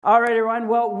All right, everyone.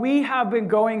 Well, we have been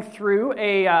going through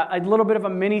a little bit of a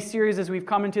mini-series as we've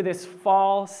come into this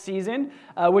fall season,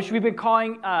 which we've been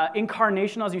calling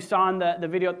Incarnational, as you saw in the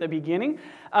video at the beginning.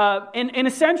 And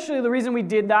essentially, the reason we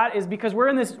did that is because we're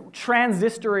in this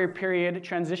transitionary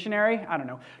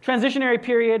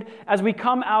period as we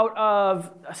come out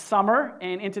of summer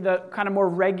and into the kind of more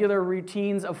regular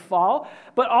routines of fall,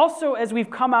 but also as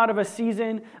we've come out of a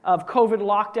season of COVID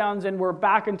lockdowns and we're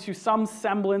back into some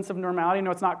semblance of normality. No,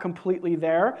 it's not completely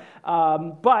there,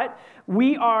 but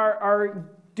we are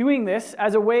doing this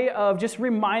as a way of just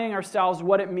reminding ourselves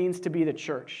what it means to be the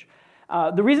church.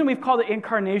 The reason we've called it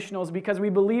incarnational is because we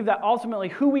believe that ultimately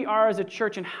who we are as a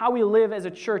church and how we live as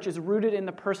a church is rooted in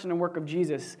the person and work of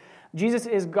Jesus. Jesus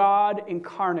is God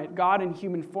incarnate, God in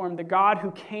human form, the God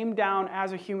who came down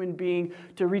as a human being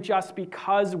to reach us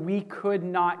because we could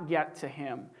not get to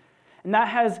him. And that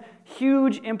has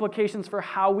huge implications for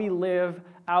how we live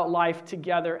out life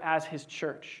together as his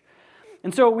church.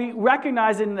 And so we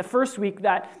recognize in the first week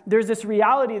that there's this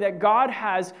reality that God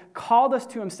has called us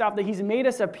to himself, that he's made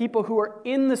us a people who are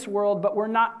in this world, but we're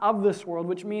not of this world,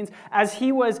 which means as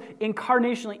he was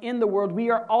incarnationally in the world, we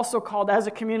are also called as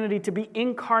a community to be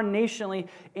incarnationally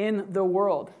in the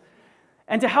world.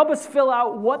 And to help us fill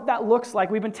out what that looks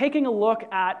like, we've been taking a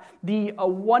look at the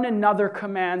one another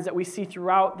commands that we see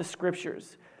throughout the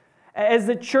scriptures. As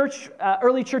the church,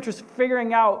 early church was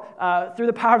figuring out through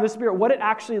the power of the Spirit what it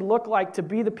actually looked like to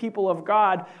be the people of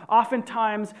God,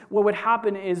 oftentimes what would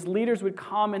happen is leaders would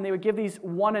come and they would give these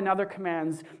one another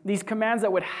commands, these commands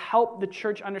that would help the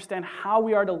church understand how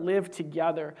we are to live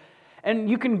together. And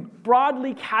you can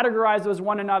broadly categorize those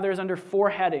one another's under four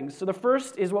headings. So the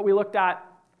first is what we looked at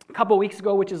a couple weeks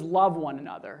ago, which is love one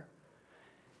another.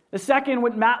 The second,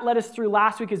 what Matt led us through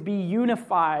last week, is be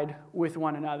unified with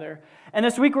one another. And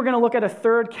this week we're going to look at a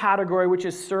third category, which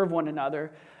is serve one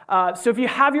another. So if you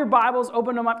have your Bibles,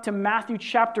 open them up to Matthew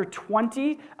chapter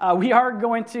 20. We are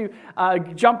going to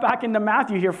jump back into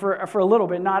Matthew here for a little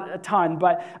bit, not a ton,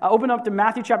 but open up to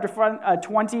Matthew chapter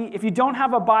 20. If you don't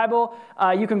have a Bible,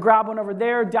 you can grab one over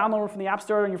there, download one from the App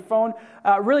Store on your phone.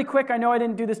 Really quick, I know I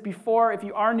didn't do this before. If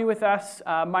you are new with us,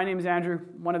 my name is Andrew,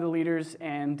 one of the leaders,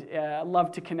 and I'd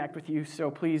love to connect with you, so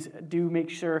please do make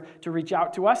sure to reach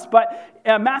out to us. But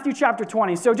Matthew chapter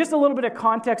 20. So just a little bit of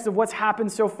context of what's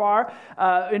happened so far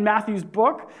in Matthew's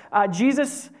book.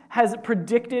 Jesus has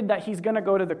predicted that he's going to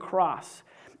go to the cross.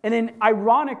 And then,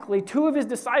 ironically, two of his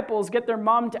disciples get their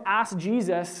mom to ask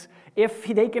Jesus if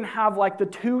they can have like the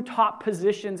two top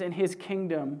positions in his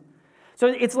kingdom. So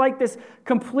it's like this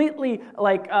completely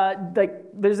like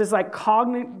there's this like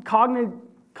cognitive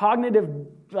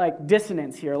like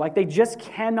dissonance here. Like they just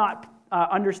cannot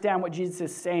understand what Jesus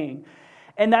is saying.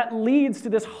 And that leads to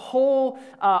this whole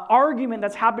argument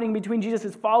that's happening between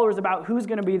Jesus' followers about who's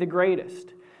going to be the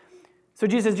greatest. So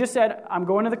Jesus just said, I'm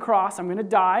going to the cross, I'm going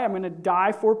to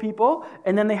die for people.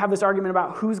 And then they have this argument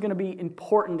about who's going to be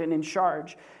important and in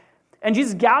charge. And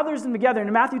Jesus gathers them together. And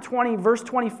in Matthew 20, verse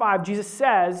 25, Jesus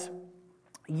says,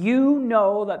 you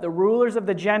know that the rulers of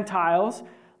the Gentiles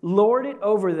lord it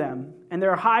over them, and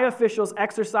their high officials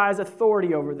exercise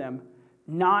authority over them.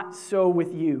 Not so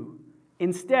with you.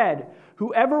 Instead,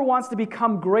 whoever wants to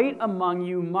become great among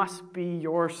you must be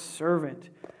your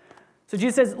servant. So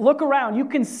Jesus says, look around. You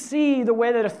can see the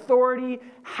way that authority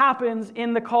happens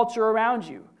in the culture around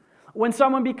you. When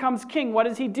someone becomes king, what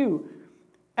does he do?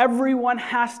 Everyone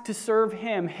has to serve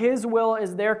him. His will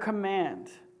is their command.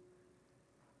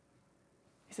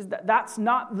 He says that's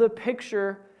not the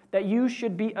picture that you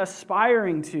should be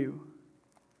aspiring to.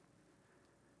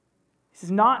 He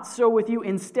says, not so with you.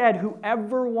 Instead,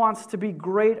 whoever wants to be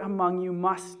great among you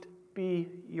must be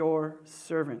your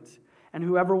servant. And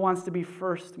whoever wants to be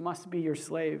first must be your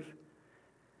slave.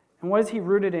 And what is he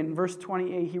rooted in? Verse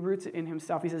 28, he roots it in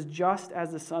himself. He says, just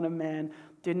as the Son of Man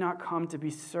did not come to be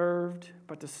served,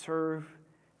 but to serve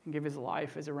and give his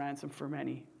life as a ransom for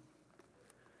many.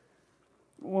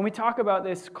 When we talk about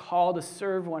this call to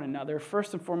serve one another,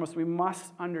 first and foremost, we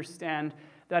must understand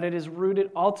that it is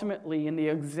rooted ultimately in the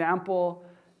example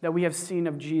that we have seen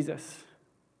of Jesus.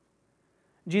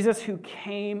 Jesus who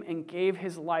came and gave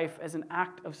his life as an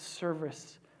act of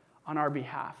service on our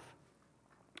behalf.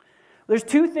 There's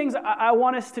two things I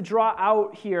want us to draw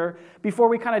out here before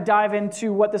we kind of dive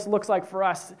into what this looks like for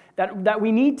us that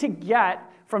we need to get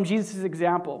from Jesus'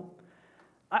 example.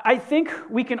 I think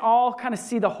we can all kind of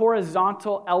see the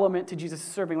horizontal element to Jesus'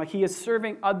 serving, like he is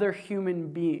serving other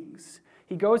human beings.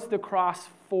 He goes to the cross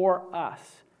for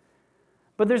us.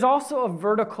 But there's also a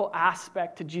vertical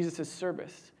aspect to Jesus'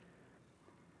 service.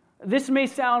 This may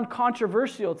sound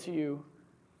controversial to you,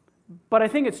 but I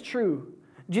think it's true.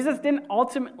 Jesus didn't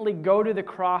ultimately go to the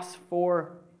cross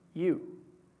for you.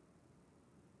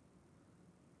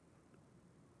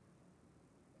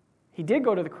 He did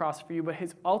go to the cross for you, but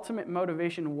his ultimate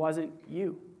motivation wasn't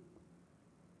you.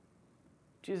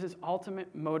 Jesus'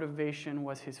 ultimate motivation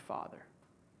was his Father.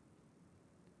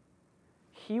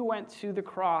 He went to the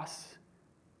cross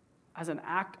as an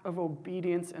act of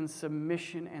obedience and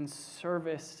submission and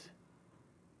service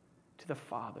to the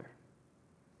Father.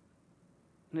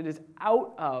 And it is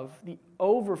out of the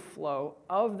overflow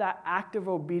of that act of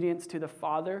obedience to the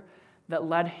Father that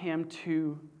led him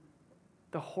to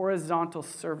the horizontal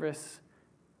service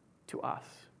to us.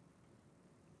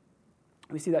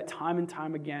 We see that time and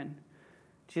time again.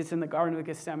 Jesus in the Garden of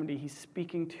Gethsemane, he's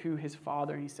speaking to his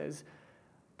Father, and he says,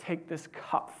 "Take this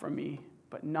cup from me,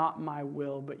 but not my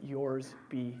will, but yours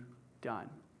be done."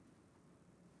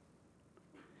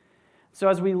 So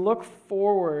as we look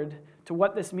forward to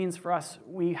what this means for us,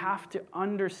 we have to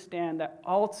understand that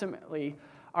ultimately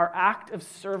our act of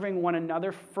serving one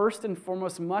another, first and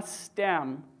foremost, must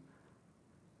stem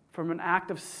from an act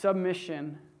of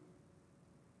submission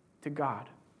to God.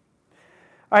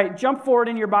 All right, jump forward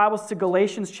in your Bibles to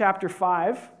Galatians chapter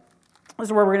 5. This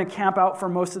is where we're going to camp out for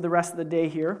most of the rest of the day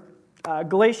here.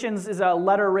 Galatians is a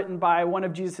letter written by one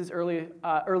of Jesus'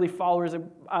 early followers,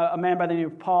 a man by the name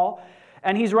of Paul.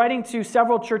 And he's writing to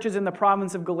several churches in the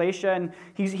province of Galatia, and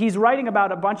he's writing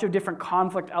about a bunch of different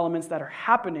conflict elements that are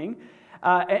happening.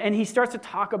 And he starts to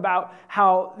talk about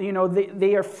how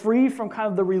they are free from kind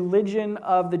of the religion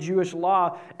of the Jewish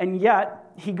law, and yet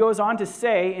he goes on to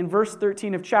say in verse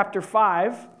 13 of chapter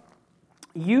 5,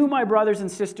 "You, my brothers and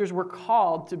sisters, were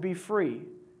called to be free,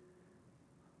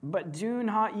 but do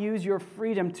not use your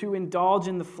freedom to indulge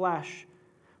in the flesh,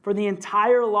 for the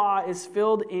entire law is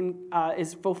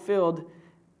fulfilled.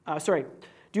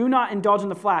 Do not indulge in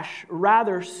the flesh.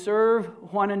 Rather,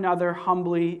 serve one another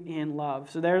humbly in love."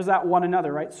 So there's that one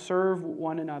another, right? Serve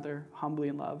one another humbly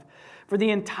in love. "For the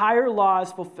entire law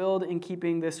is fulfilled in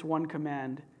keeping this one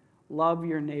command: love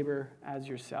your neighbor as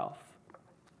yourself."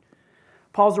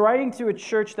 Paul's writing to a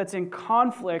church that's in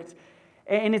conflict,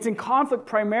 and it's in conflict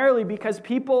primarily because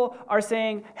people are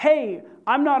saying, "Hey,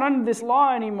 I'm not under this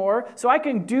law anymore, so I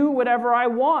can do whatever I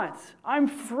want. I'm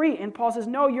free." And Paul says,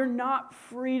 no, you're not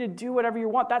free to do whatever you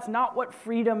want. That's not what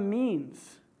freedom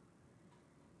means.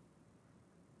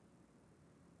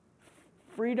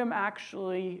 Freedom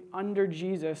actually, under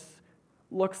Jesus,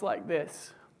 looks like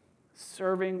this: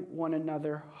 serving one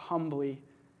another humbly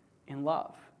in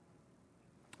love.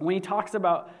 When he talks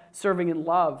about serving in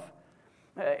love,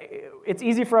 it's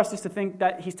easy for us just to think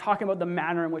that he's talking about the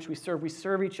manner in which we serve. We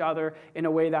serve each other in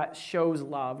a way that shows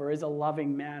love or is a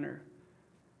loving manner.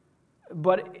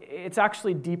 But it's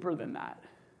actually deeper than that.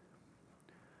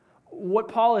 What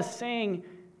Paul is saying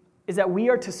is that we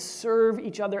are to serve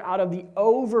each other out of the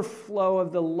overflow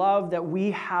of the love that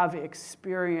we have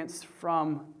experienced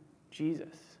from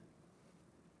Jesus.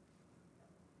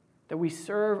 That we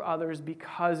serve others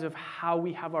because of how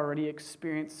we have already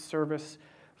experienced service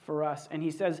for us. And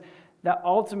he says that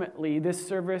ultimately this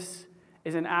service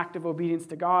is an act of obedience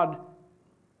to God.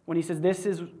 When he says,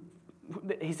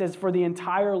 "For the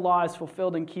entire law is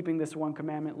fulfilled in keeping this one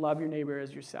commandment: love your neighbor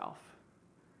as yourself."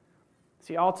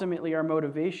 See, ultimately our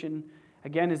motivation,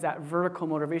 again, is that vertical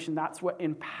motivation. That's what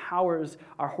empowers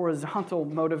our horizontal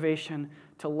motivation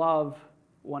to love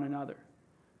one another.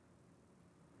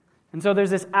 And so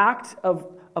there's this act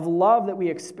of love that we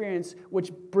experience,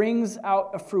 which brings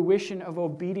out a fruition of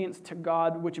obedience to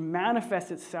God, which manifests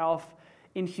itself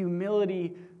in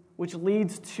humility, which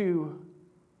leads to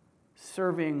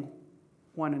serving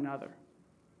one another.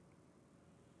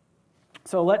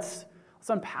 So let's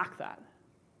unpack that.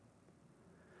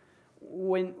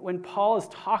 When Paul is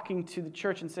talking to the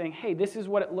church and saying, "Hey, this is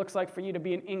what it looks like for you to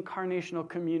be an incarnational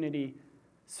community,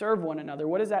 serve one another,"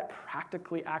 what does that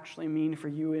practically actually mean for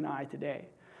you and I today?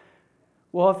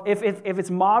 Well, if it's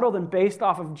modeled and based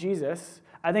off of Jesus,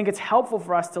 I think it's helpful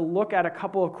for us to look at a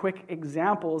couple of quick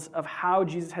examples of how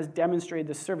Jesus has demonstrated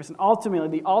this service. And ultimately,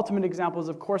 the ultimate example is,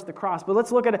 of course, the cross. But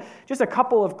let's look at just a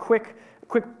couple of quick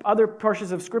other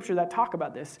portions of Scripture that talk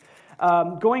about this.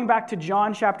 Going back to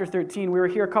John chapter 13, we were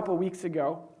here a couple of weeks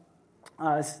ago.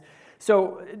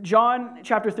 So John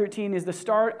chapter 13 is the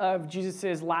start of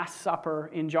Jesus' Last Supper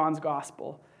in John's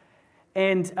Gospel.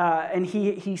 And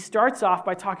he starts off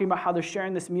by talking about how they're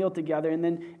sharing this meal together, and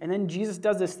then Jesus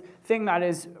does this thing that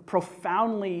is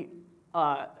profoundly,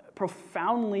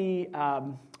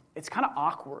 it's kind of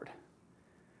awkward.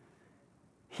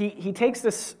 He takes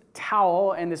this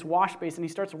towel and this wash basin, and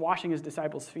he starts washing his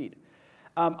disciples' feet.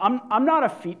 I'm not a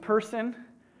feet person.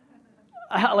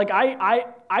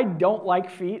 I don't like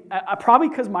feet, probably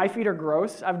because my feet are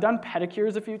gross. I've done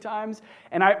pedicures a few times,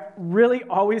 and I really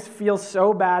always feel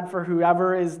so bad for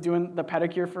whoever is doing the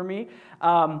pedicure for me.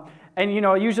 And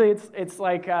usually it's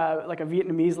like a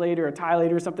Vietnamese lady or a Thai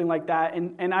lady or something like that.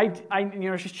 And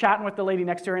I she's chatting with the lady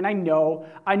next to her, and I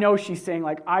know she's saying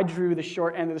like, I drew the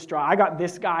short end of the straw. I got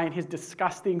this guy and his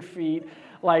disgusting feet.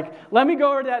 Like, let me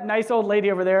go over to that nice old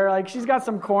lady over there. Like, she's got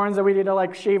some corns that we need to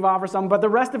like shave off or something, but the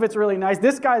rest of it's really nice.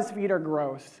 This guy's feet are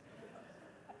gross.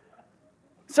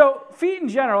 So feet in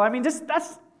general, I mean,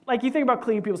 that's like, you think about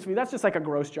cleaning people's feet, that's just like a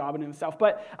gross job in itself.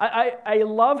 But I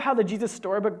love how the Jesus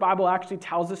Storybook Bible actually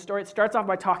tells this story. It starts off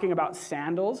by talking about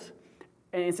sandals.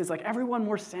 And it says, like, everyone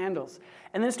wore sandals.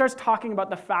 And then it starts talking about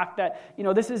the fact that,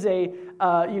 this is an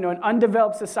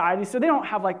undeveloped society, so they don't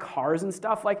have, like, cars and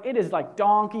stuff. Like, it is, like,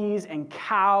 donkeys and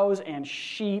cows and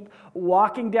sheep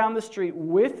walking down the street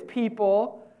with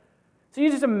people. So you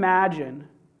just imagine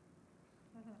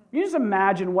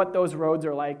what those roads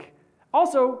are like.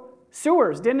 Also,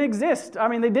 sewers didn't exist. I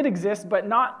mean, they did exist, but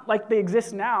not like they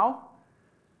exist now.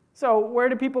 So where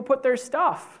do people put their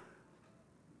stuff?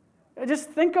 Just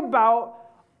think about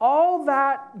all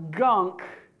that gunk,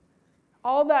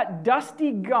 all that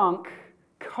dusty gunk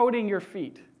coating your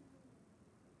feet.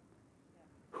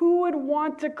 Who would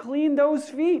want to clean those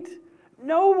feet?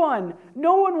 No one.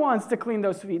 No one wants to clean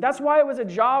those feet. That's why it was a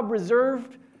job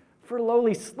reserved for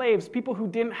lowly slaves, people who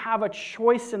didn't have a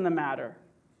choice in the matter.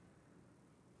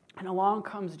 And along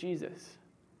comes Jesus,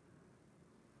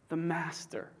 the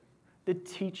master, the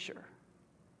teacher.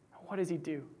 What does he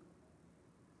do?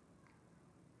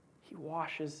 He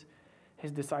washes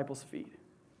his disciples' feet.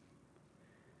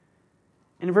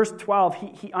 In verse 12,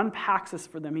 he unpacks this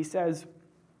for them. He says,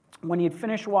 when he had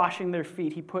finished washing their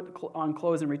feet, he put on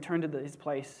clothes and returned to his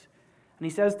place. And he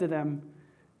says to them,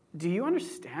 do you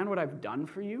understand what I've done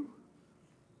for you?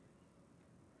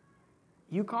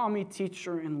 You call me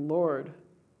teacher and Lord,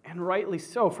 and rightly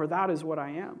so, for that is what I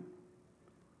am.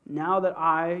 Now that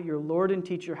I, your Lord and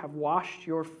teacher, have washed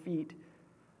your feet,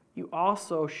 you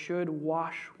also should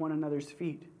wash one another's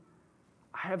feet.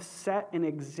 I have set an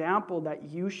example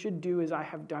that you should do as I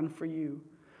have done for you.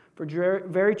 For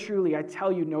very truly, I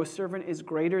tell you, no servant is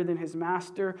greater than his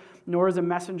master, nor is a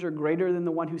messenger greater than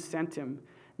the one who sent him.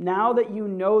 Now that you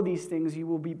know these things, you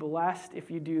will be blessed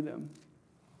if you do them.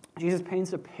 Jesus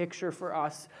paints a picture for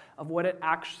us of what it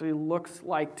actually looks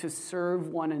like to serve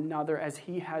one another as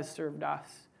he has served us.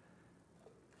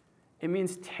 It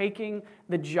means taking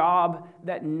the job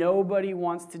that nobody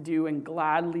wants to do and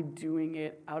gladly doing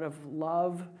it out of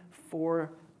love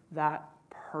for that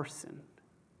person.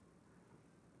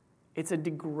 It's a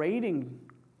degrading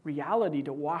reality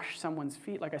to wash someone's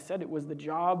feet. Like I said, it was the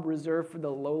job reserved for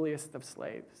the lowliest of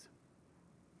slaves.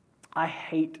 I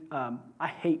hate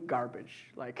garbage.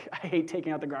 Like, I hate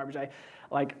taking out the garbage.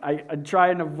 I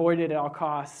try and avoid it at all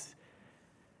costs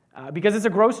because it's a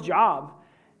gross job.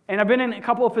 And I've been in a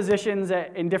couple of positions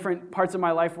in different parts of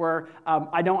my life where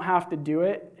I don't have to do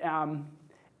it, and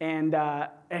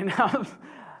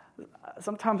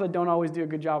sometimes I don't always do a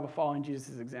good job of following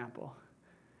Jesus' example.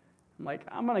 I'm like,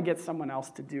 I'm going to get someone else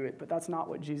to do it, but that's not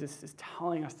what Jesus is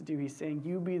telling us to do. He's saying,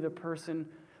 you be the person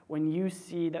when you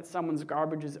see that someone's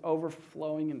garbage is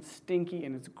overflowing and stinky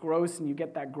and it's gross and you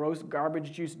get that gross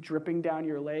garbage juice dripping down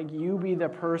your leg, you be the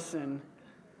person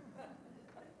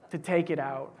to take it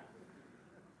out.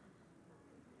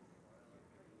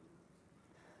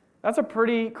 That's a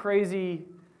pretty crazy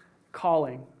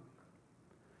calling.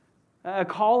 A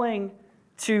calling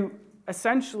to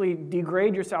essentially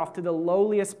degrade yourself to the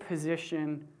lowliest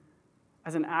position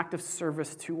as an act of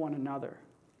service to one another.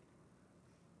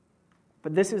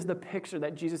 But this is the picture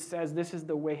that Jesus says this is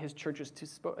the way his church is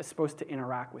supposed to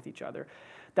interact with each other.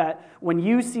 That when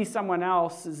you see someone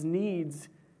else's needs,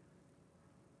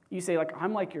 you say, like,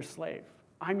 I'm like your slave.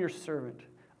 I'm your servant.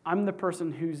 I'm the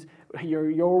person who's,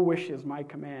 your wish is my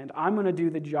command. I'm going to do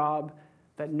the job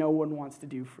that no one wants to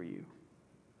do for you.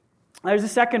 There's a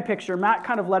second picture. Matt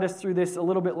kind of led us through this a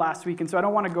little bit last week, and so I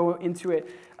don't want to go into it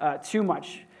too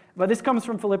much. But this comes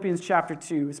from Philippians chapter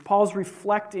 2. As Paul's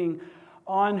reflecting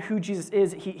on who Jesus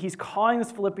is, he's calling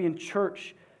this Philippian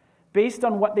church based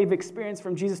on what they've experienced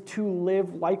from Jesus to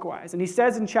live likewise. And he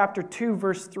says in chapter 2,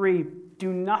 verse 3,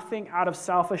 do nothing out of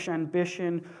selfish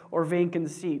ambition or vain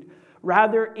conceit.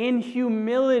 Rather, in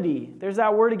humility, there's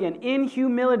that word again, in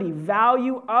humility,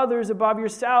 value others above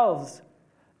yourselves,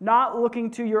 not looking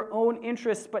to your own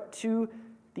interests, but to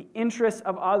the interests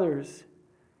of others.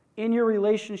 In your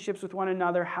relationships with one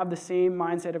another, have the same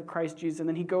mindset of Christ Jesus. And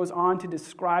then he goes on to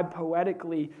describe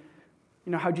poetically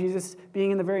You know, how Jesus,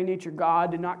 being in the very nature God,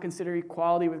 did not consider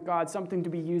equality with God something to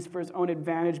be used for his own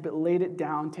advantage, but laid it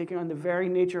down, taking on the very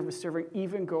nature of a servant,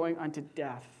 even going unto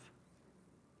death.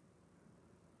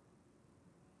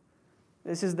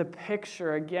 This is the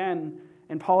picture again,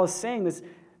 and Paul is saying this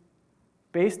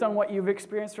based on what you've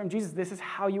experienced from Jesus. This is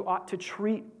how you ought to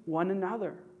treat one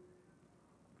another.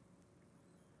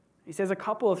 He says a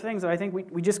couple of things that I think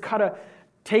we just gotta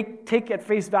take at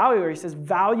face value. He says,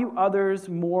 value others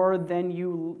more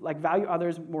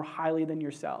highly than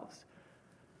yourselves.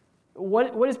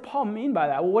 What does Paul mean by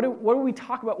that? Well, what do we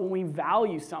talk about when we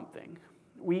value something?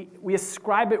 We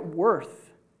ascribe it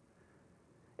worth.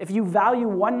 If you value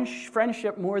one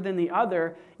friendship more than the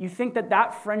other, you think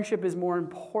that friendship is more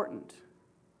important.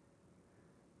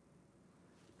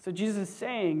 So Jesus is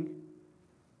saying,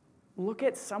 look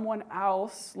at someone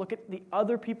else, look at the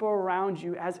other people around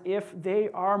you as if they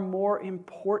are more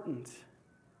important.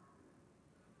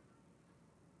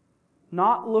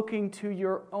 Not looking to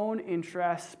your own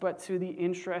interests, but to the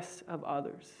interests of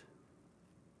others.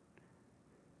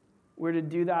 We're to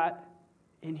do that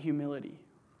in humility.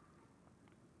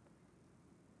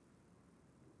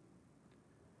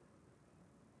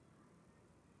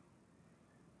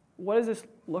 What does this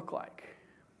look like?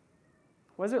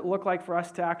 What does it look like for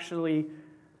us to actually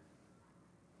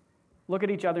look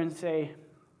at each other and say,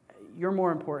 you're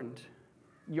more important.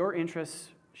 Your interests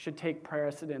should take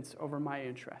precedence over my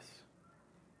interests?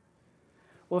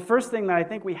 Well, the first thing that I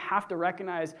think we have to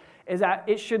recognize is that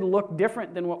it should look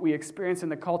different than what we experience in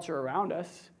the culture around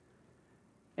us.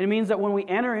 And it means that when we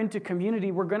enter into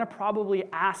community, we're going to probably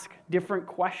ask different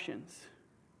questions.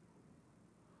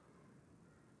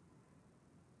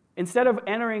 Instead of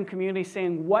entering community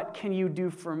saying, what can you do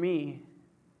for me?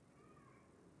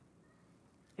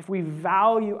 If we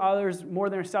value others more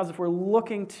than ourselves, if we're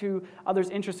looking to others'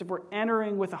 interests, if we're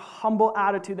entering with a humble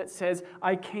attitude that says,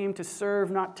 I came to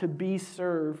serve, not to be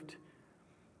served,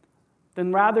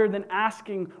 then rather than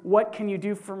asking, what can you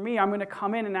do for me? I'm going to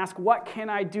come in and ask, what can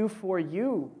I do for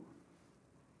you?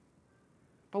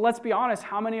 But let's be honest,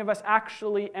 how many of us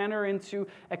actually enter into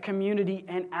a community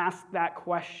and ask that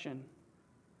question?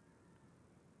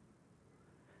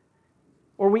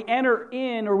 Or we enter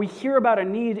in, or we hear about a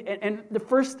need, and the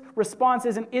first response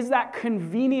isn't, is that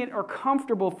convenient or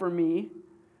comfortable for me?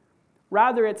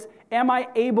 Rather, it's, am I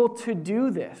able to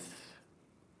do this?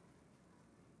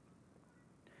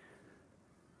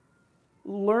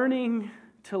 Learning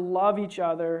to love each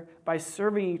other by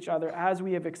serving each other, as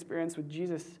we have experienced with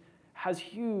Jesus, has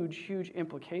huge, huge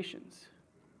implications.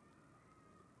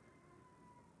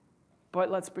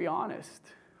 But let's be honest.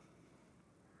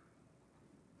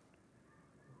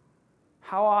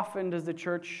 How often does the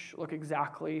church look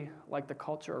exactly like the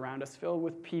culture around us, filled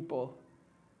with people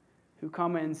who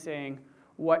come in saying,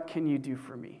 what can you do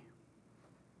for me?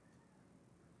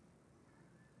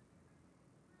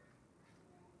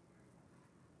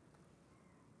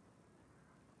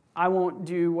 I won't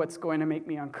do what's going to make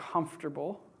me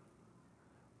uncomfortable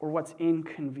or what's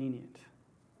inconvenient.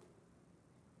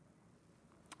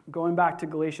 Going back to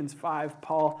Galatians 5,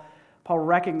 Paul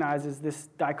recognizes this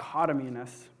dichotomy in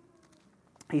us.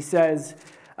 He says,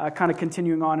 kind of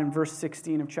continuing on in verse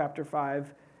 16 of chapter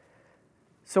 5,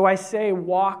 so I say,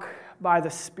 walk by the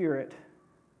Spirit.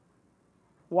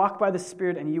 Walk by the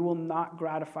Spirit, and you will not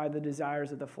gratify the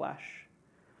desires of the flesh.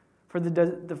 For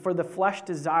the flesh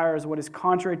desires what is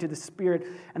contrary to the Spirit,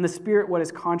 and the Spirit what is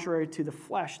contrary to the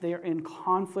flesh. They are in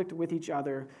conflict with each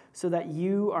other, so that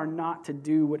you are not to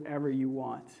do whatever you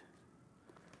want.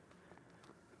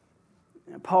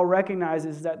 And Paul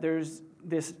recognizes that there's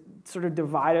this sort of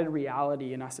divided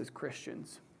reality in us as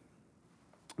Christians.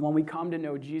 When we come to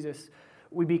know Jesus,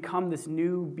 we become this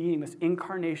new being, this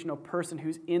incarnational person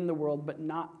who's in the world but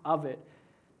not of it.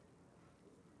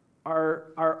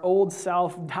 Our old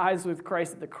self dies with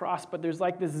Christ at the cross, but there's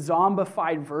like this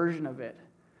zombified version of it.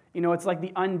 You know, it's like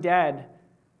the undead.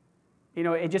 You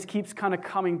know, it just keeps kind of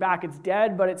coming back. It's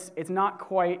dead, but it's not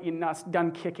quite, you know, it's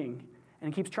done kicking.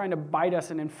 And it keeps trying to bite us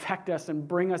and infect us and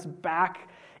bring us back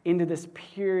into this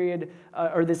period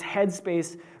or this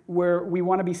headspace where we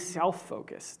want to be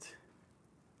self-focused.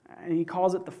 And he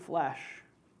calls it the flesh.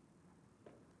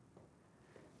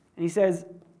 And he says,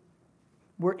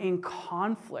 we're in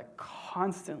conflict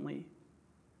constantly.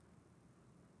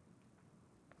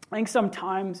 I think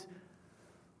sometimes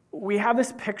we have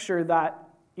this picture that,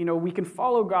 you know, we can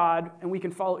follow God and we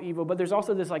can follow evil, but there's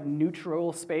also this like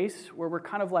neutral space where we're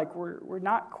kind of like, we're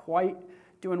not quite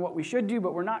doing what we should do,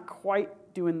 but we're not quite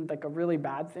doing like a really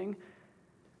bad thing.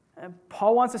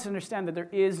 Paul wants us to understand that there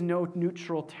is no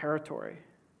neutral territory.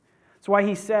 That's why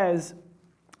he says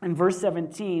In verse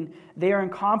 17, they are in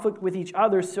conflict with each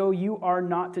other, so you are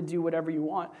not to do whatever you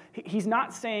want. He's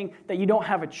not saying that you don't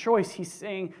have a choice. He's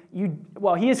saying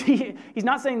he's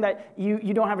not saying that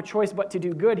you don't have a choice but to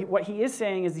do good. What he is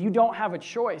saying is you don't have a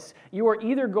choice. You are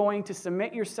either going to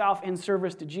submit yourself in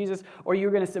service to Jesus, or you're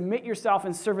going to submit yourself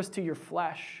in service to your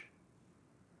flesh.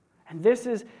 And this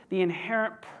is the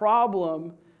inherent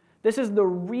problem. This is the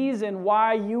reason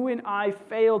why you and I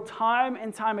fail time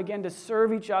and time again to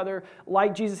serve each other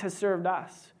like Jesus has served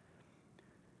us.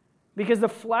 Because the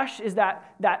flesh is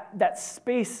that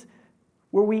space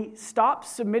where we stop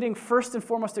submitting first and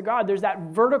foremost to God. There's that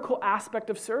vertical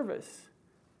aspect of service.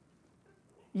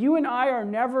 You and I are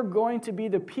never going to be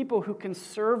the people who can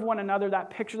serve one another.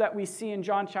 That picture that we see in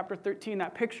John chapter 13,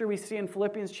 that picture we see in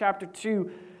Philippians chapter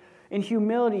 2, in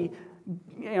humility,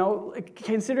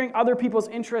 considering other people's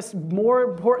interests more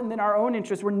important than our own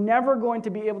interests. We're never going to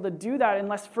be able to do that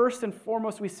unless first and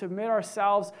foremost we submit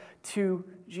ourselves to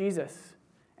Jesus.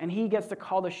 And he gets to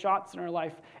call the shots in our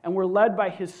life, and we're led by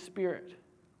his Spirit.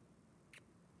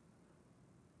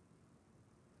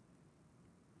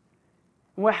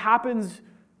 What happens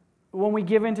when we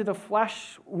give into the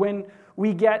flesh, when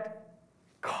we get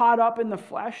caught up in the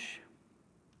flesh,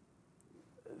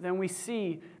 then we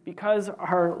see, because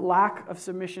our lack of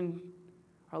submission,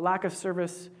 our lack of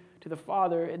service to the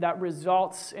Father, that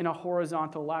results in a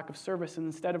horizontal lack of service. And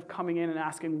instead of coming in and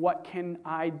asking, what can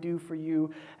I do for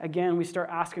you? Again, we start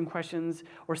asking questions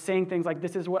or saying things like,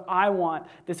 this is what I want,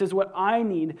 this is what I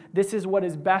need, this is what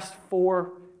is best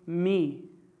for me.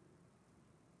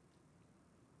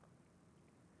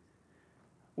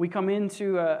 We come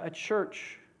into a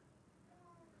church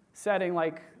setting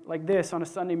like this on a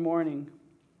Sunday morning,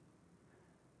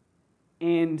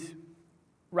 and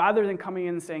rather than coming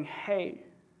in and saying, hey,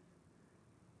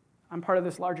 I'm part of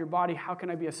this larger body, how can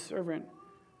I be a servant?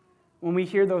 When we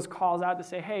hear those calls out to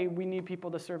say, hey, we need people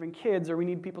to serve in kids, or we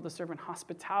need people to serve in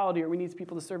hospitality, or we need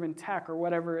people to serve in tech, or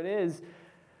whatever it is,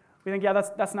 we think, yeah,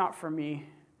 that's not for me.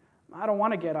 I don't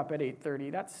want to get up at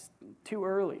 8:30. That's too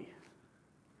early.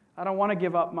 I don't want to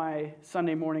give up my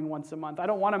Sunday morning once a month. I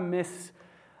don't want to miss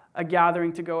a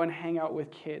gathering to go and hang out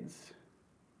with kids.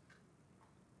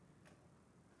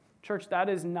 Church, that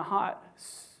is not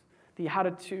the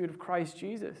attitude of Christ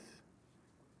Jesus,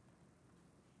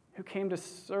 who came to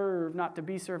serve, not to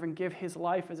be served, and give his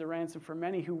life as a ransom for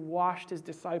many, who washed his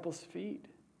disciples' feet.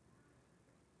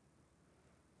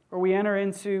 Or we enter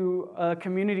into a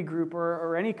community group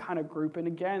or any kind of group, and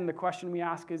again, the question we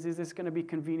ask is this going to be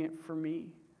convenient for me?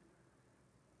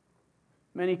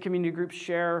 Many community groups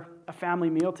share a family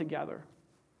meal together.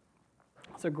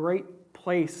 It's a great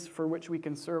place for which we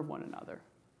can serve one another.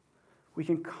 We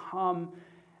can come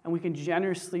and we can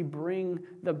generously bring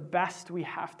the best we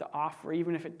have to offer,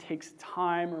 even if it takes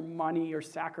time or money or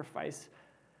sacrifice.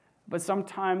 But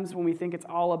sometimes when we think it's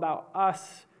all about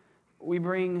us, we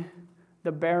bring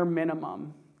the bare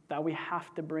minimum that we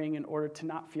have to bring in order to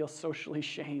not feel socially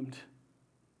shamed.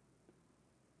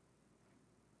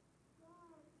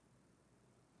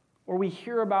 Or we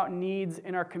hear about needs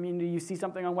in our community. You see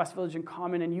something on West Village and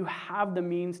Common, and you have the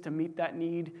means to meet that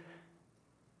need,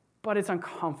 but it's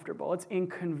uncomfortable, it's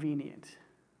inconvenient.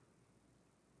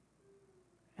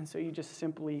 And so you just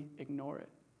simply ignore it.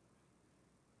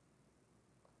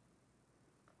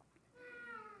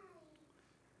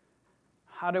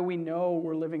 How do we know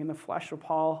we're living in the flesh? Well,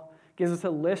 Paul gives us a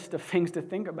list of things to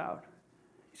think about.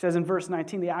 He says in verse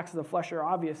 19, the acts of the flesh are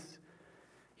obvious.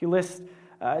 He lists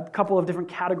a couple of different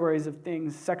categories of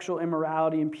things: sexual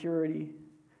immorality, impurity,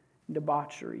 and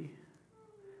debauchery.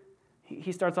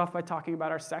 He starts off by talking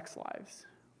about our sex lives.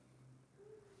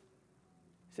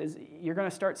 He says, you're going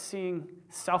to start seeing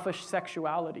selfish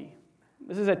sexuality.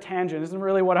 This is a tangent. This isn't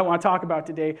really what I want to talk about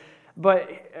today, but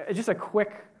it's just a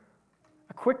quick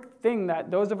thing that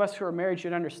those of us who are married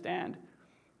should understand.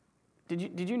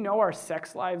 Did you know our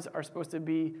sex lives are supposed to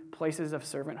be places of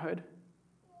servanthood?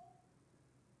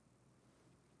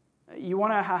 You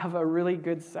want to have a really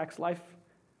good sex life?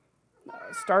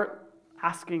 Start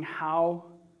asking how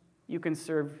you can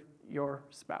serve your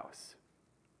spouse.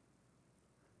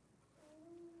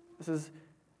 This is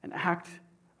an act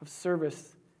of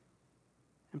service,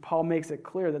 and Paul makes it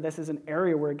clear that this is an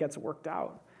area where it gets worked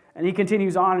out. And he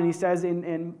continues on, and he says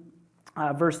in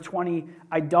verse 20,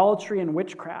 idolatry and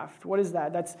witchcraft. What is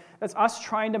that? That's us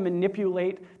trying to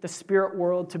manipulate the spirit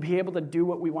world to be able to do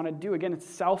what we want to do. Again, it's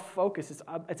self-focused.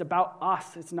 It's about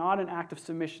us. It's not an act of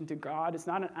submission to God. It's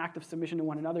not an act of submission to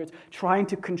one another. It's trying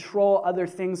to control other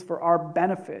things for our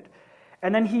benefit.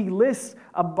 And then he lists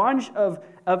a bunch of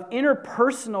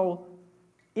interpersonal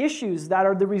issues that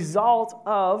are the result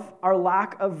of our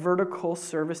lack of vertical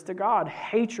service to God.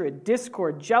 Hatred,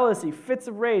 discord, jealousy, fits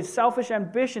of rage, selfish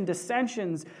ambition,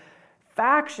 dissensions,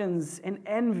 factions, and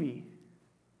envy.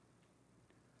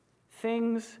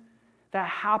 Things that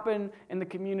happen in the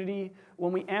community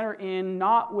when we enter in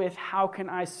not with how can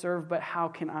I serve, but how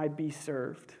can I be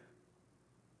served.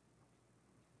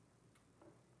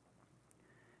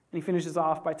 And he finishes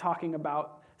off by talking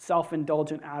about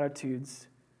self-indulgent attitudes,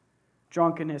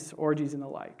 drunkenness, orgies, and the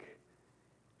like.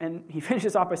 And he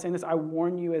finishes off by saying this, I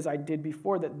warn you as I did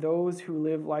before that those who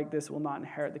live like this will not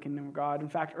inherit the kingdom of God. In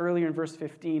fact, earlier in verse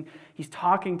 15, he's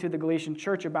talking to the Galatian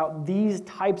church about these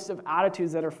types of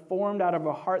attitudes that are formed out of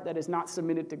a heart that is not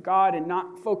submitted to God and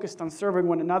not focused on serving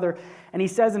one another. And he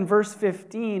says in verse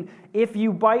 15, if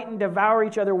you bite and devour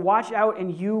each other, watch out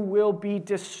and you will be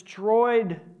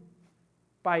destroyed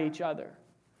by each other.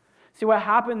 See, what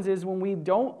happens is when we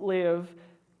don't live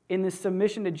in this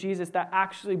submission to Jesus that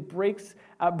actually breaks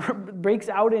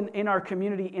out in our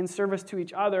community in service to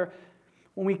each other,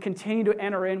 when we continue to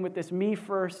enter in with this me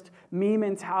first, me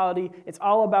mentality, it's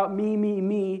all about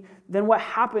me, then what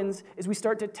happens is we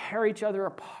start to tear each other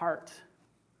apart.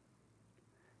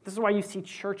 This is why you see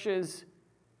churches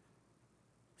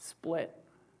split,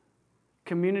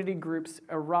 community groups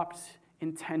erupt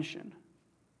in tension.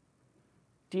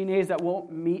 DNAs that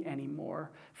won't meet anymore,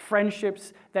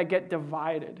 friendships that get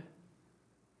divided.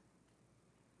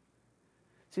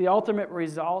 See, the ultimate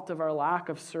result of our lack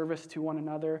of service to one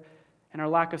another and our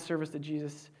lack of service to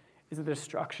Jesus is the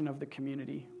destruction of the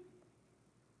community.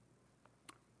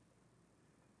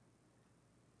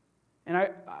 And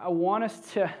I want us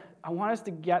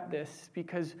to get this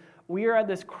because we are at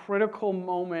this critical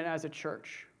moment as a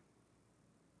church.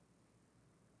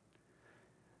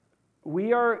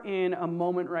 We are in a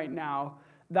moment right now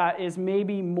that is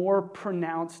maybe more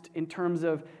pronounced in terms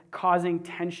of causing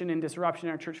tension and disruption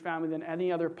in our church family than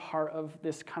any other part of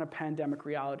this kind of pandemic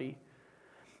reality.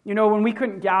 You know, when we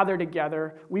couldn't gather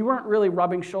together, we weren't really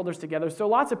rubbing shoulders together. So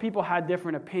lots of people had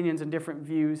different opinions and different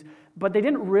views, but they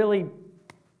didn't really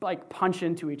punch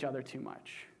into each other too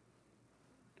much.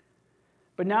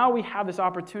 But now we have this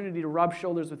opportunity to rub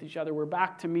shoulders with each other. We're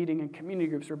back to meeting in community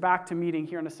groups. We're back to meeting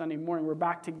here on a Sunday morning. We're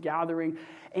back to gathering.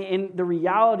 And the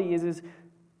reality is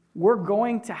we're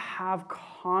going to have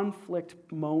conflict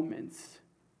moments.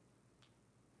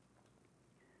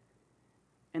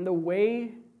 And the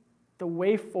way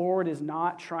forward is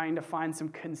not trying to find some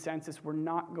consensus. We're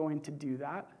not going to do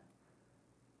that.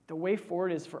 The way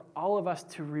forward is for all of us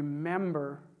to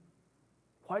remember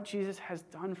what Jesus has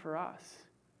done for us.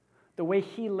 The way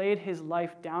he laid his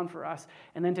life down for us,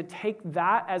 and then to take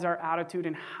that as our attitude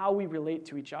in how we relate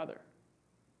to each other.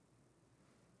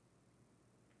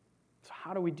 So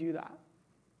how do we do that?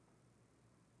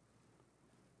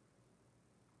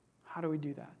 How do we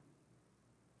do that?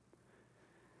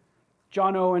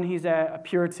 John Owen, he's a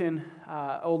Puritan,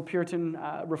 old Puritan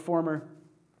reformer.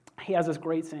 He has this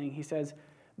great saying. He says,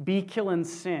 be killing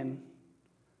sin,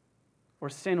 or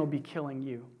sin will be killing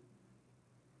you.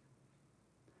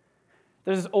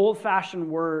 There's this old-fashioned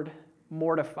word,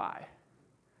 mortify.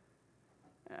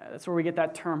 That's where we get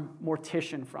that term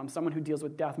mortician from, someone who deals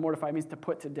with death. Mortify means to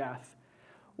put to death.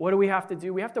 What do? We have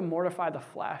to mortify the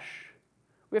flesh.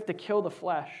 We have to kill the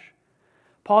flesh.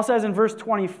 Paul says in verse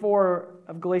 24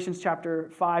 of Galatians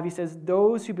chapter 5, he says,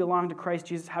 those who belong to Christ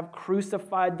Jesus have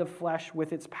crucified the flesh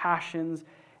with its passions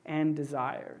and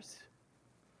desires.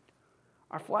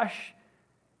 Our flesh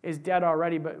is dead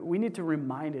already, but we need to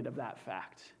remind it of that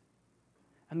fact.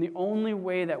 And the only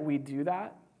way that we do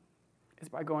that is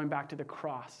by going back to the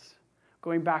cross,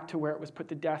 going back to where it was put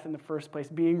to death in the first place,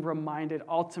 being reminded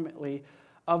ultimately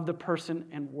of the person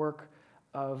and work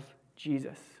of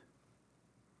Jesus.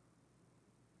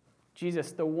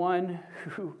 Jesus, the one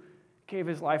who gave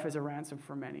his life as a ransom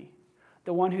for many,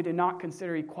 the one who did not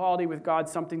consider equality with God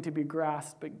something to be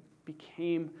grasped, but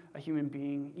became a human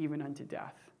being even unto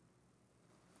death.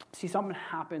 See, something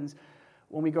happens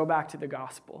when we go back to the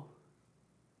gospel.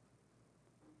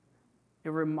 It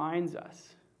reminds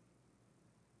us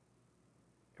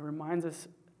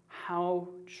how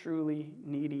truly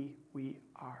needy we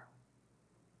are.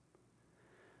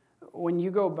 When you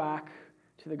go back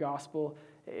to the gospel,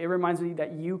 it reminds me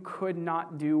that you could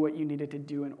not do what you needed to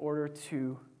do in order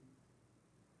to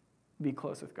be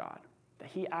close with God. That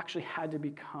he actually had to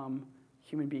become a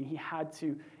human being. He had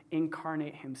to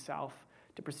incarnate himself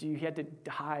to pursue you. He had to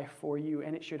die for you,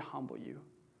 and it should humble you.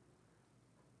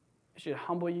 It should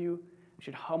humble you. It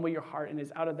should humble your heart, and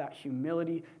it's out of that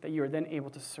humility that you are then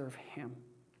able to serve him.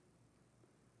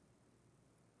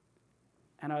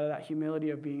 And out of that humility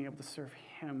of being able to serve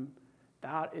him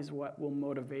that is what will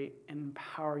motivate and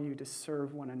empower you to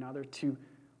serve one another, to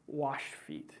wash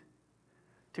feet,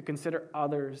 to consider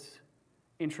others'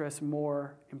 interests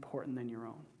more important than your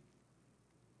own.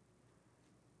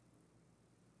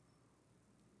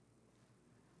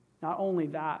 Not only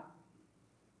that,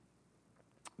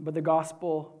 but the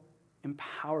gospel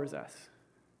empowers us.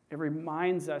 It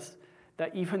reminds us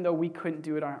that even though we couldn't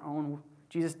do it on our own,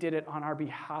 Jesus did it on our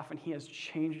behalf, and he has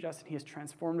changed us, and he has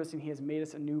transformed us, and he has made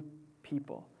us a new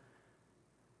people.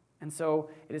 And so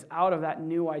it is out of that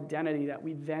new identity that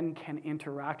we then can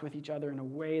interact with each other in a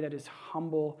way that is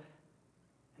humble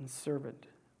and servanthood.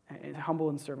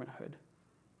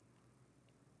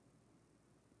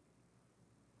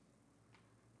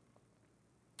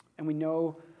 And we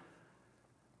know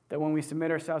that when we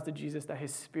submit ourselves to Jesus, that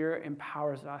his Spirit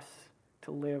empowers us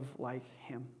to live like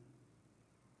him.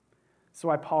 So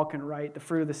why Paul can write, the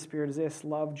fruit of the Spirit is this: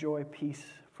 love, joy, peace,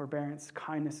 forbearance,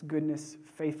 kindness, goodness,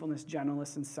 faithfulness,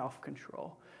 gentleness, and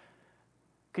self-control.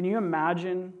 Can you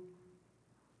imagine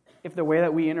if the way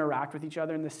that we interact with each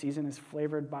other in this season is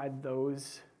flavored by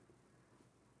those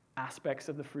aspects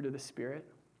of the fruit of the Spirit?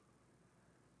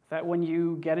 That when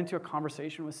you get into a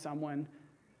conversation with someone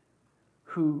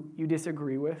who you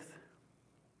disagree with,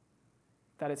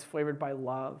 that it's flavored by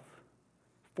love,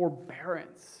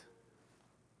 forbearance.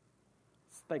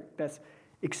 It's like that's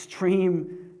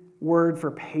extreme word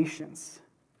for patience.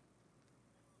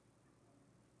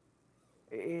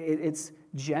 It's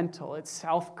gentle, it's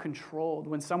self-controlled.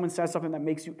 When someone says something that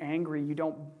makes you angry, you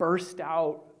don't burst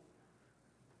out.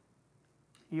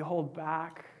 You hold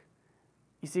back.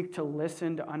 You seek to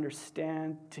listen, to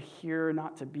understand, to hear,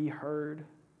 not to be heard.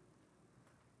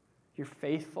 You're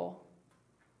faithful.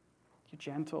 You're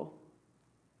gentle.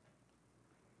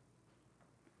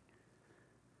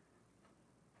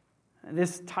 And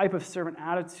this type of servant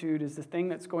attitude is the thing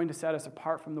that's going to set us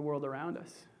apart from the world around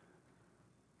us.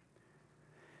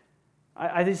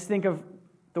 I just think of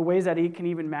the ways that it can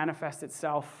even manifest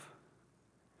itself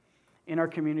in our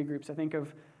community groups. I think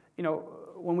of,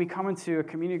 when we come into a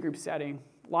community group setting,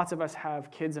 lots of us have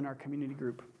kids in our community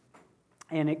group.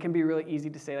 And it can be really easy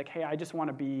to say, like, hey, I just want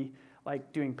to be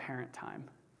like doing parent time.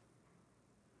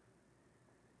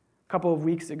 A couple of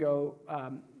weeks ago,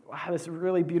 I had this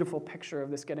really beautiful picture of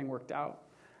this getting worked out.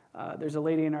 There's a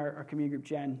lady in our community group,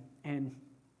 Jen, and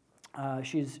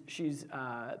she's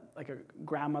like a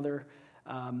grandmother,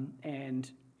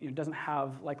 and doesn't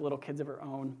have like little kids of her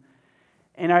own.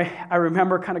 And I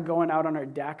remember kind of going out on her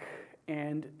deck,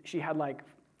 and she had like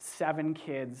 7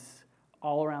 kids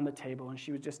all around the table, and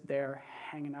she was just there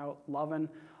hanging out, loving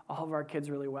all of our kids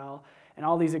really well. And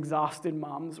all these exhausted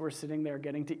moms were sitting there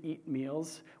getting to eat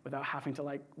meals without having to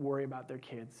like worry about their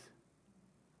kids.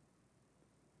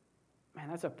 Man,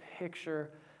 that's a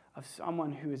picture of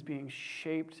someone who is being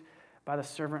shaped by the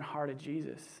servant heart of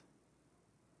Jesus.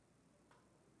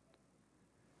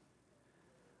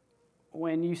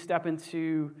 When you step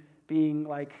into being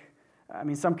like,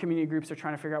 some community groups are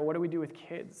trying to figure out, what do we do with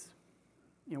kids?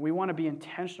 We want to be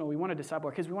intentional. We want to disciple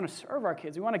our kids. We want to serve our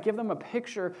kids. We want to give them a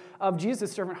picture of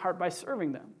Jesus' servant heart by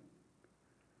serving them.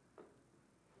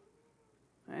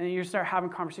 And you start having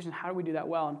conversations, how do we do that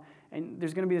well? And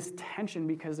there's going to be this tension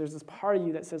because there's this part of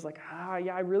you that says like,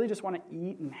 I really just want to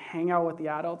eat and hang out with the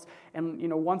adults. And,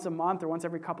 once a month or once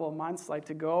every couple of months, like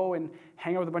to go and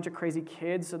hang out with a bunch of crazy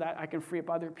kids so that I can free up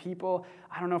other people.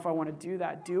 I don't know if I want to do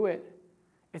that. Do it.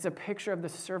 It's a picture of the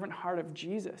servant heart of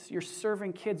Jesus. You're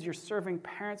serving kids. You're serving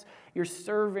parents. You're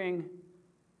serving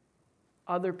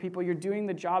other people. You're doing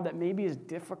the job that maybe is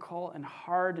difficult and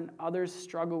hard and others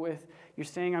struggle with. You're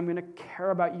saying, I'm going to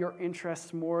care about your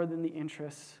interests more than the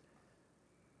interests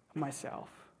of myself.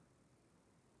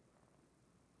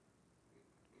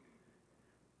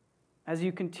 As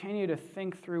you continue to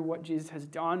think through what Jesus has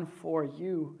done for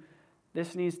you,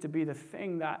 this needs to be the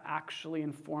thing that actually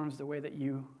informs the way that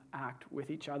you act with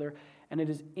each other. And it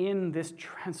is in this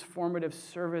transformative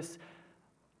service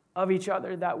of each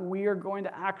other that we are going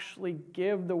to actually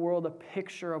give the world a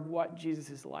picture of what Jesus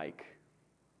is like.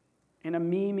 In a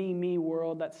me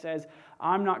world that says,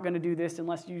 I'm not going to do this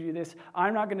unless you do this.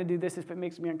 I'm not going to do this if it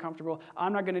makes me uncomfortable.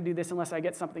 I'm not going to do this unless I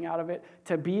get something out of it.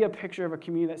 To be a picture of a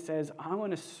community that says, I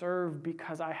want to serve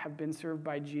because I have been served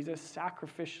by Jesus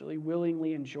sacrificially,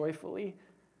 willingly, and joyfully.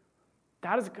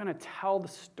 That is going to tell the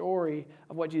story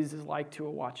of what Jesus is like to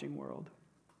a watching world.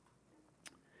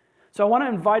 So I want to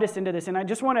invite us into this, and I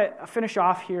just want to finish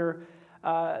off here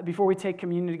before we take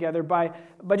communion together by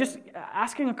just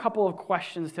asking a couple of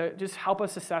questions to just help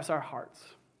us assess our hearts.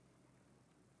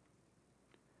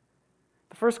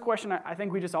 The first question I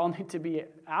think we just all need to be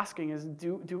asking is,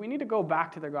 do we need to go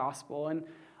back to the gospel? And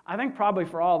I think probably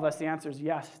for all of us, the answer is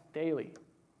yes, daily,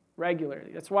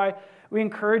 regularly. That's why we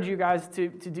encourage you guys to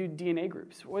do DNA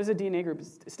groups. What is a DNA group?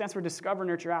 It stands for Discover,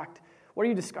 Nurture, Act. What are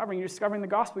you discovering? You're discovering the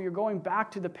gospel. You're going back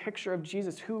to the picture of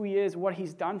Jesus, who he is, what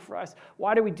he's done for us.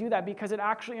 Why do we do that? Because it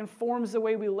actually informs the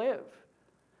way we live.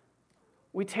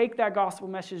 We take that gospel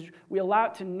message, we allow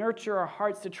it to nurture our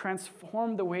hearts, to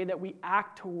transform the way that we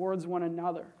act towards one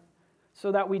another,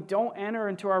 so that we don't enter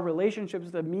into our relationships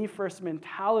with a me-first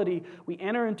mentality. We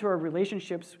enter into our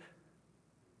relationships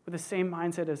with the same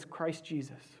mindset as Christ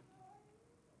Jesus.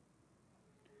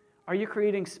 Are you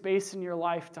creating space in your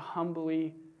life to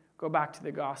humbly go back to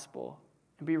the gospel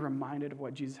and be reminded of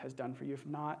what Jesus has done for you? If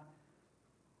not,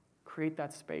 create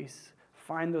that space.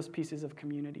 Find those pieces of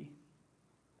community.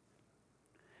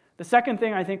 The second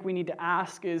thing I think we need to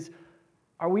ask is,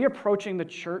 are we approaching the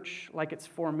church like it's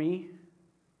for me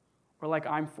or like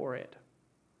I'm for it?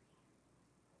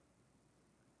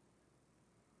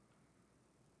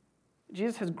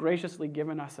 Jesus has graciously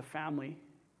given us a family,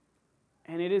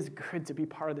 and it is good to be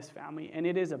part of this family, and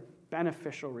it is a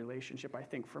beneficial relationship, I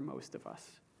think, for most of us.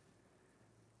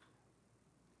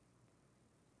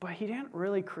 But he didn't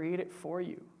really create it for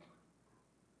you.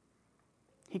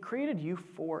 He created you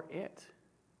for it.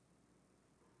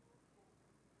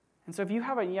 And so if you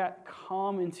haven't yet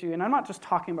come into, and I'm not just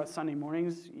talking about Sunday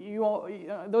mornings, you all,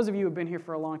 those of you who have been here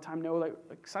for a long time know that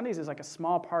like Sundays is like a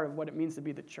small part of what it means to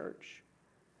be the church.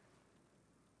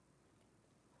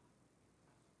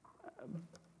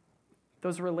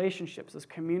 Those relationships, those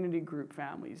community group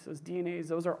families, those DNAs,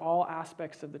 those are all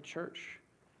aspects of the church.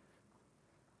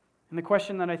 And the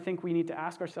question that I think we need to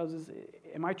ask ourselves is,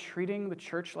 am I treating the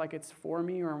church like it's for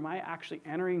me, or am I actually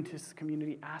entering into this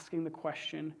community asking the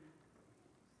question,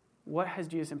 what has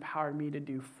Jesus empowered me to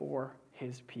do for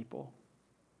his people?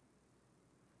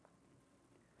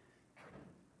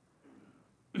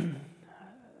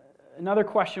 Another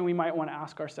question we might want to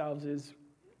ask ourselves is,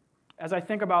 as I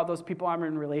think about those people I'm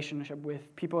in relationship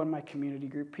with, people in my community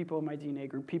group, people in my DNA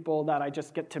group, people that I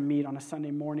just get to meet on a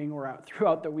Sunday morning or out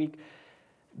throughout the week,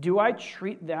 do I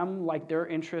treat them like their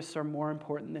interests are more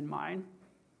important than mine?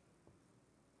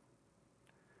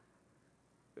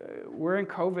 We're in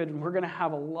COVID, and we're going to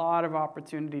have a lot of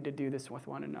opportunity to do this with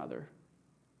one another.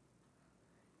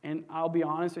 And I'll be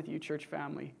honest with you, church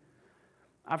family,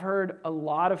 I've heard a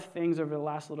lot of things over the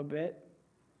last little bit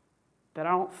that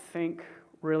I don't think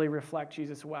really reflect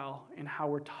Jesus well in how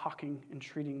we're talking and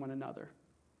treating one another.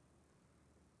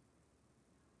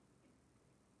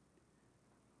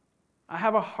 I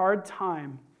have a hard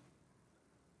time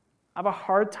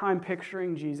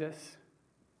picturing Jesus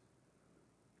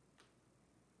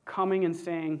coming and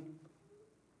saying,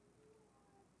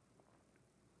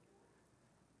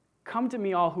 "Come to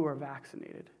me, all who are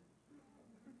vaccinated."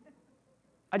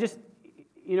 I just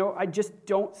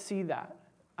don't see that.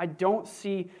 I don't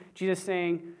see Jesus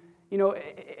saying,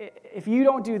 if you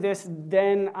don't do this,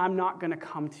 then I'm not going to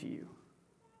come to you.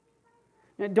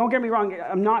 Now, don't get me wrong,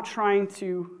 I'm not trying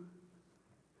to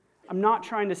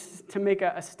make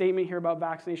a statement here about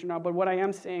vaccination now, but what I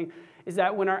am saying is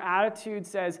that when our attitude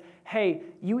says, hey,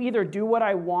 you either do what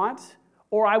I want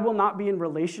or I will not be in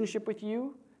relationship with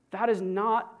you, that is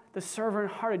not the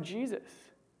servant heart of Jesus.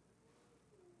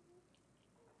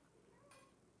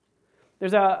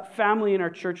 There's a family in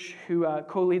our church who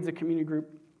co-leads a community group.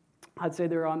 I'd say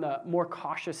they're on the more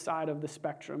cautious side of the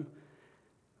spectrum.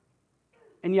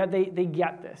 And yet they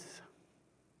get this.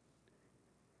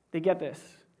 They get this.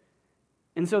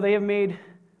 And so they have made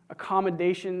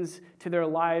accommodations to their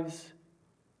lives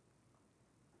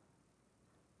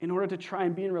in order to try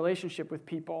and be in relationship with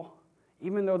people,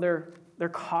 even though they're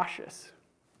cautious.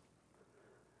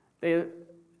 They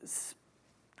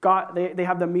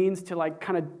have the means to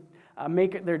kind of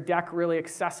make their deck really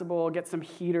accessible, get some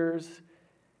heaters.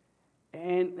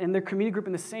 And their community group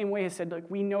in the same way has said,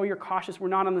 we know you're cautious, we're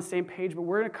not on the same page, but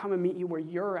we're going to come and meet you where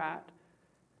you're at.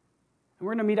 And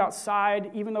we're going to meet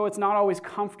outside, even though it's not always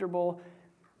comfortable,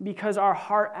 because our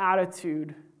heart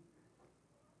attitude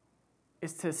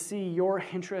is to see your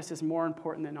interest as more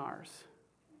important than ours.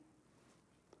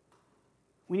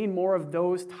 We need more of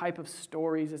those type of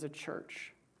stories as a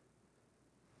church.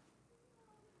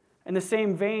 In the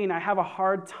same vein, I have a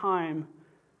hard time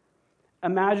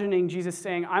imagining Jesus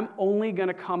saying, I'm only going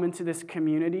to come into this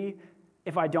community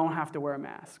if I don't have to wear a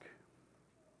mask.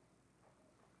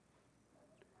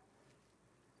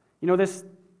 This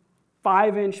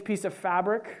 5-inch piece of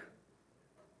fabric,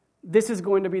 this is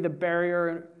going to be the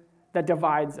barrier that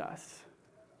divides us.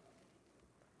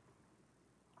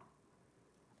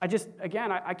 I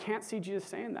can't see Jesus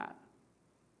saying that.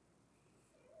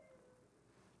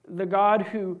 The God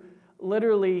who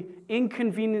literally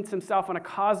inconvenience himself on a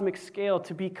cosmic scale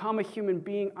to become a human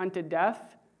being unto death,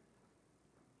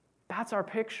 that's our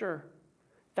picture.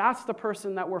 That's the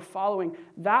person that we're following.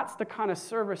 That's the kind of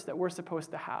service that we're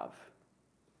supposed to have.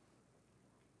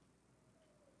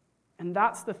 And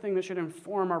that's the thing that should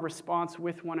inform our response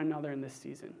with one another in this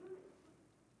season.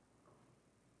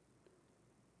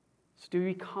 So do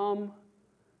we come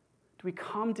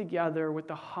together with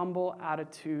the humble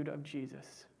attitude of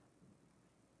Jesus?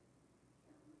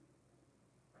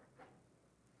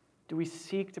 Do we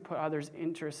seek to put others'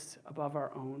 interests above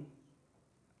our own?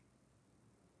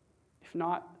 If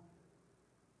not,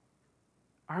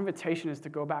 our invitation is to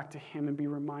go back to him and be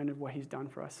reminded of what he's done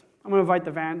for us. I'm going to invite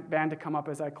the band to come up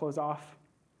as I close off.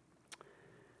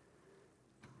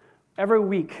 Every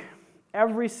week,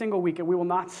 every single week, and we will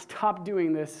not stop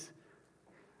doing this,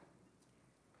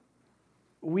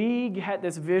 we get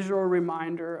this visual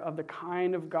reminder of the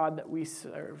kind of God that we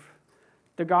serve,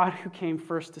 the God who came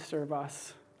first to serve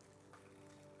us.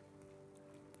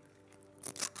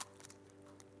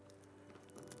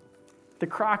 The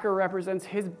cracker represents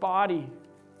his body,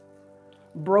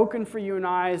 broken for you and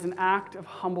I as an act of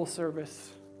humble service.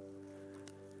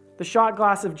 The shot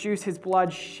glass of juice, his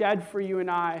blood shed for you and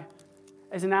I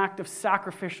as an act of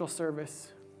sacrificial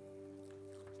service.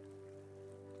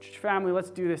 Church family, let's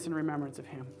do this in remembrance of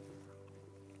him.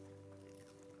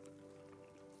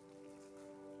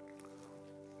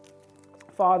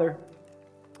 Father,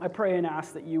 I pray and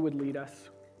ask that you would lead us,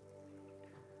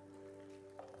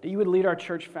 that you would lead our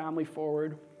church family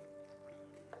forward,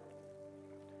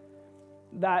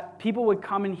 that people would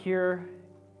come in here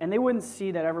and they wouldn't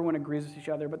see that everyone agrees with each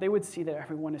other, but they would see that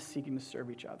everyone is seeking to serve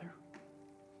each other.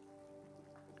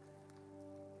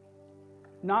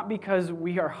 Not because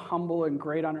we are humble and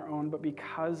great on our own, but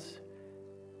because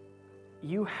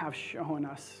you have shown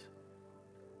us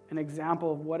an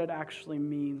example of what it actually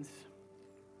means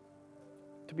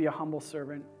to be a humble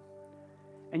servant.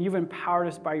 And you've empowered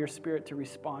us by your Spirit to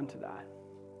respond to that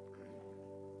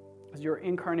as your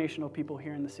incarnational people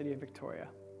here in the city of Victoria.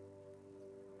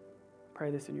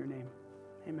 Pray this in your name.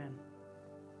 Amen.